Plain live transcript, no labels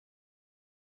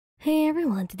Hey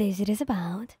everyone, today's it is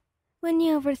about when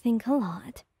you overthink a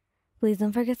lot. Please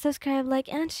don't forget to subscribe, like,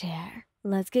 and share.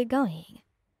 Let's get going.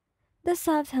 The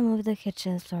soft hum of the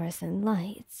kitchen's fluorescent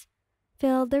lights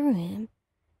filled the room,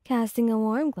 casting a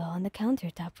warm glow on the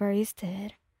countertop where you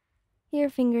stood, your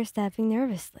fingers tapping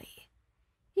nervously.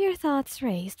 Your thoughts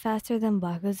raced faster than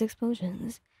Baku's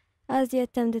explosions as you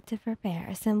attempted to prepare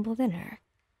a simple dinner.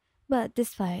 But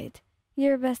despite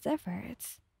your best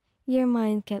efforts, your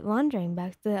mind kept wandering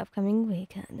back to the upcoming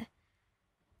weekend.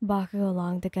 Bakugou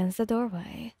longed against the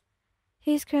doorway,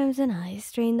 his crimson eyes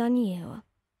strained on you,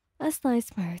 a slight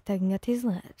smirk tugging at his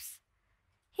lips.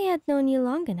 He had known you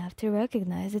long enough to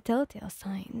recognize the telltale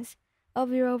signs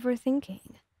of your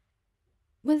overthinking.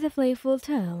 With a playful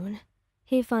tone,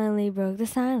 he finally broke the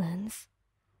silence.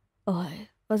 Oi,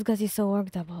 what's got you so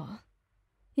worked up?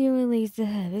 You released a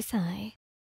heavy sigh,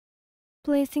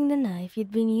 placing the knife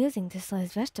you'd been using to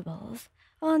slice vegetables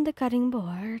on the cutting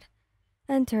board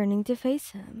and turning to face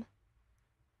him.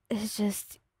 It's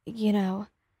just,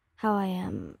 how I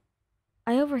am.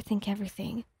 I overthink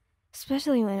everything,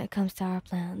 especially when it comes to our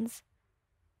plans.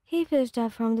 He pushed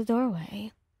up from the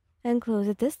doorway and closed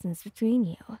the distance between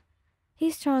you,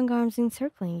 his strong arms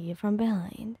encircling you from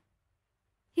behind.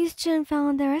 His chin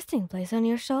found a resting place on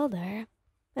your shoulder,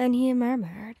 and he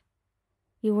murmured,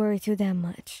 "You worry too damn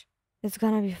much. It's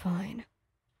gonna be fine."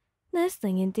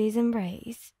 Nestling into his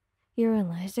embrace, you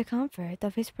realized the comfort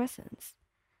of his presence.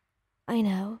 I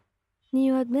know,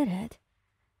 you admit it.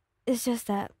 It's just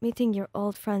that meeting your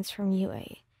old friends from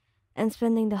UA and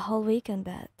spending the whole weekend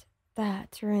at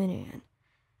that reunion.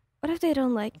 What if they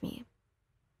don't like me?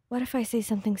 What if I say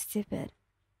something stupid?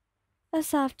 A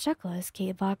soft chuckle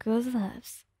escaped Bakugo's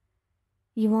lips.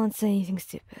 You won't say anything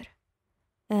stupid.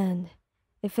 And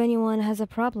if anyone has a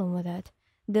problem with it,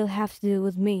 they'll have to do it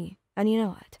with me, and you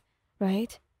know it,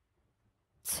 right?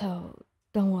 So,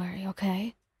 don't worry,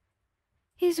 okay?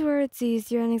 His words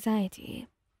eased your anxiety,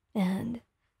 and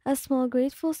a small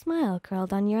grateful smile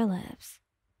curled on your lips.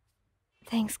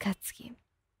 Thanks, Katsuki.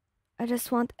 I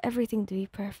just want everything to be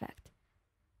perfect.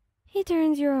 He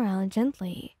turns you around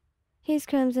gently, his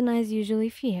crimson eyes usually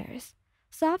fierce,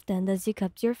 softened as you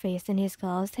cupped your face in his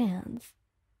clawed hands.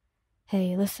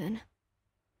 Hey, listen.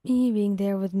 Me being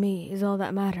there with me is all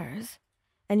that matters,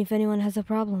 and if anyone has a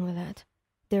problem with it,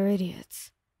 they're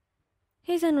idiots.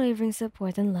 His unwavering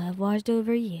support and love washed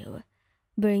over you,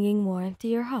 bringing warmth to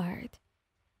your heart.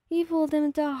 You pulled him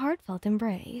into a heartfelt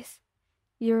embrace,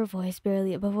 your voice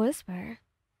barely above a whisper.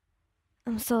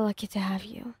 I'm so lucky to have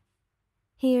you.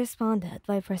 He responded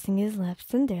by pressing his lips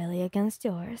tenderly against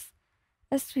yours,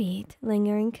 a sweet,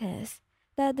 lingering kiss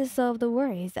that dissolved the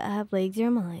worries that have plagued your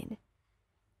mind.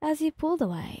 As he pulled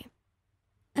away,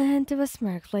 a hint of a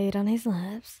smirk played on his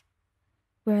lips.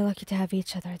 We're lucky to have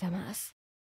each other, dumbass.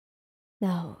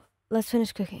 Now, let's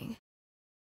finish cooking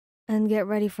and get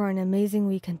ready for an amazing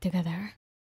weekend together.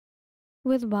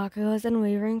 With Bakugo's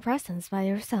unwavering presence by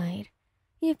your side,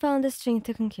 you found the strength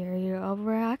to conquer your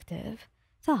overactive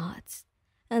thoughts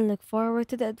and look forward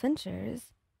to the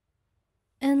adventures.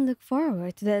 The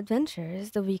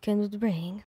weekend would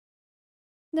bring.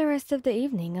 The rest of the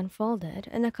evening unfolded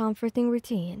in a comforting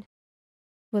routine.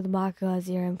 With Bakugo as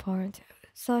your important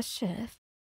sauce chef,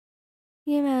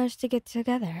 you managed to get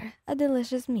together a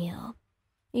delicious meal,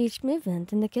 each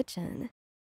movement in the kitchen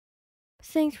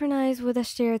synchronized with a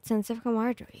shared sense of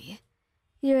camaraderie.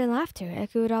 Your laughter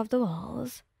echoed off the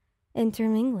walls,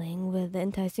 intermingling with the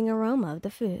enticing aroma of the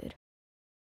food.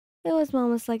 It was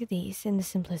moments like these in the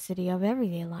simplicity of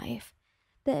everyday life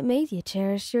that made you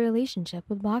cherish your relationship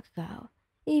with Bakugo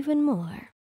even more.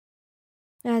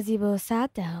 As you both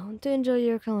sat down to enjoy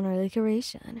your culinary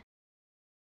creation,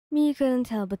 me couldn't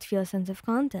help but feel a sense of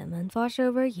contentment wash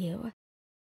over you.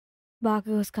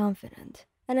 Bakugo's confident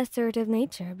and assertive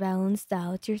nature balanced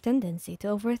out your tendency to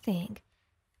overthink,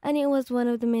 and it was one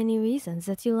of the many reasons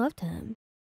that you loved him.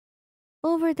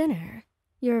 Over dinner,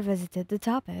 you revisited the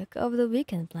topic of the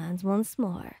weekend plans once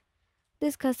more,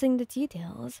 discussing the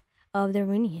details of the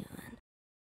reunion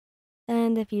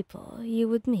and the people you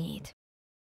would meet.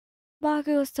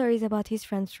 Bakugo's stories about his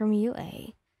friends from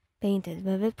UA painted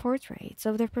vivid portraits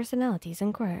of their personalities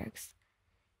and quirks.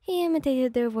 He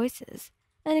imitated their voices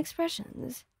and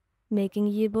expressions, making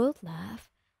you both laugh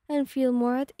and feel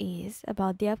more at ease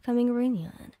about the upcoming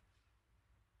reunion.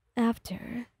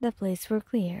 After the plates were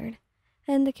cleared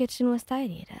and the kitchen was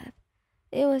tidied up,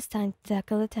 it was time to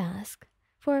tackle the task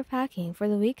for packing for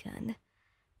the weekend.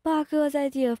 Bakugo's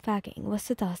idea of packing was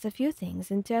to toss a few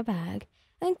things into a bag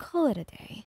and call it a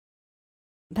day.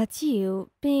 But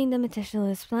you, being the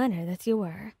meticulous planner that you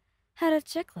were, had a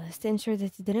checklist to ensure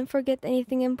that you didn't forget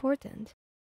anything important.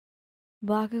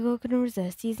 Bakugou couldn't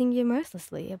resist teasing you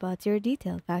mercilessly about your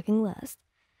detailed packing list,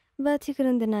 but he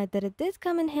couldn't deny that it did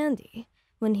come in handy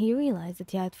when he realized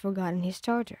that he had forgotten his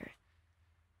charger.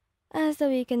 As the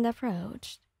weekend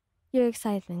approached, your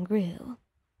excitement grew,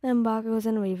 and Bakugou's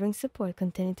unwavering support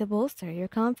continued to bolster your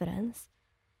confidence.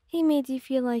 He made you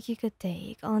feel like you could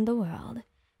take on the world,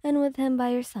 and with him by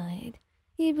your side,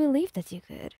 you believed that you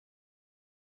could.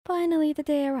 Finally, the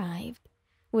day arrived,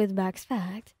 with bags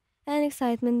packed and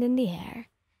excitement in the air.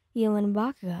 You and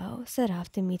Bakugou set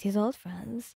off to meet his old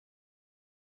friends.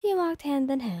 You walked hand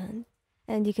in hand,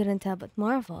 and you couldn't help but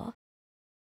marvel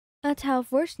at how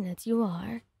fortunate you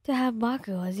are to have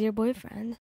Bakugou as your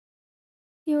boyfriend.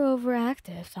 Your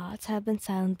overactive thoughts have been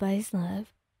silenced by his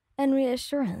love and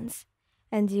reassurance,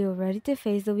 and you are ready to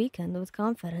face the weekend with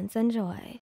confidence and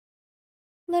joy.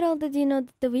 Little did you know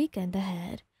that the weekend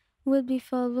ahead would be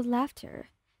filled with laughter,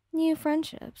 new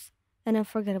friendships, and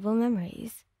unforgettable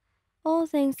memories. All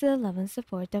thanks to the love and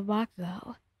support of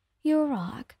Bakugou, your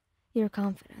rock, your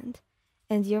confidant,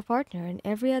 and your partner in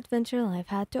every adventure life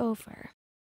had to offer.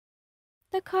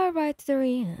 The car ride to the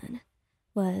reunion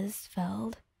was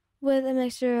filled with a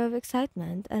mixture of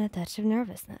excitement and a touch of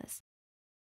nervousness.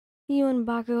 You and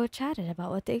Bakugou chatted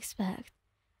about what to expect,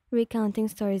 recounting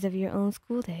stories of your own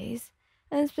school days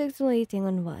and speculating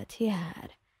on what he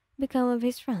had become of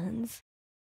his friends.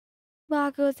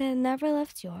 Bakugou had never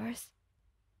left yours,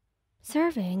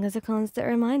 serving as a constant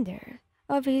reminder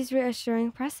of his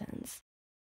reassuring presence.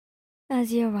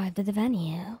 As you arrived at the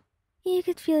venue, you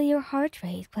could feel your heart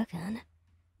rate quicken.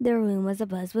 The room was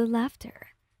abuzz with laughter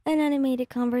and animated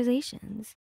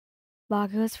conversations.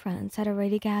 Bakugou's friends had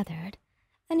already gathered,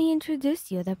 and he introduced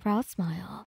you with a proud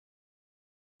smile.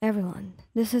 Everyone,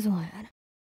 this is Juan,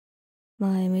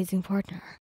 my amazing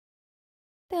partner.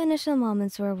 The initial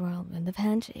moments were a whirlwind of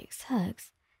handshakes,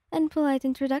 hugs, and polite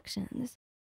introductions.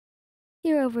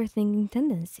 Your overthinking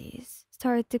tendencies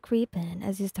started to creep in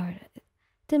as you started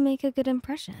to make a good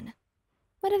impression.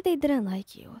 What if they didn't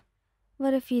like you?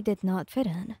 What if you did not fit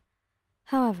in?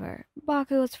 However,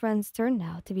 Bakugou's friends turned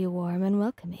out to be warm and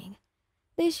welcoming.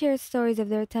 They shared stories of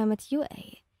their time at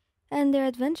UA and their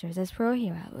adventures as pro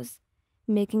heroes,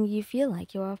 making you feel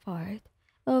like you are part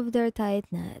of their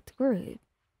tight-knit group.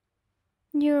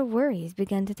 Your worries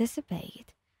began to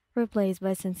dissipate, replaced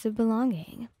by a sense of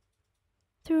belonging.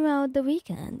 Throughout the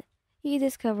weekend, you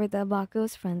discovered that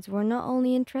Bakugou's friends were not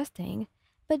only interesting,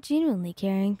 but genuinely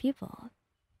caring people.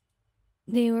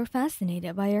 They were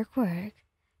fascinated by your quirk,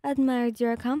 admired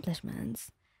your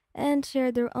accomplishments, and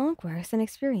shared their own quirks and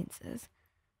experiences.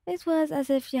 It was as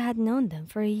if you had known them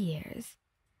for years.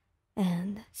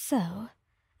 And so,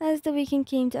 as the weekend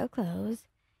came to a close,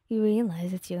 you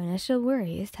realized that your initial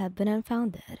worries had been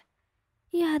unfounded.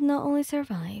 You had not only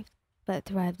survived, but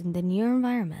thrived in the new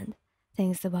environment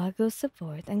thanks to Bakugou's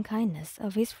support and kindness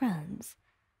of his friends.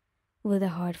 With a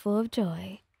heart full of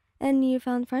joy and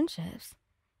newfound friendships,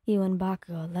 you and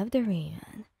Bakugou left the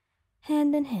reunion,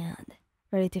 hand in hand,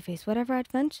 ready to face whatever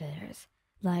adventures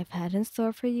life had in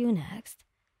store for you next.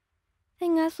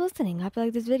 Thank you guys for listening. Hope you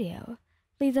liked this video.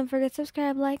 Please don't forget to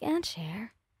subscribe, like, and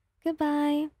share.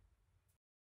 Goodbye.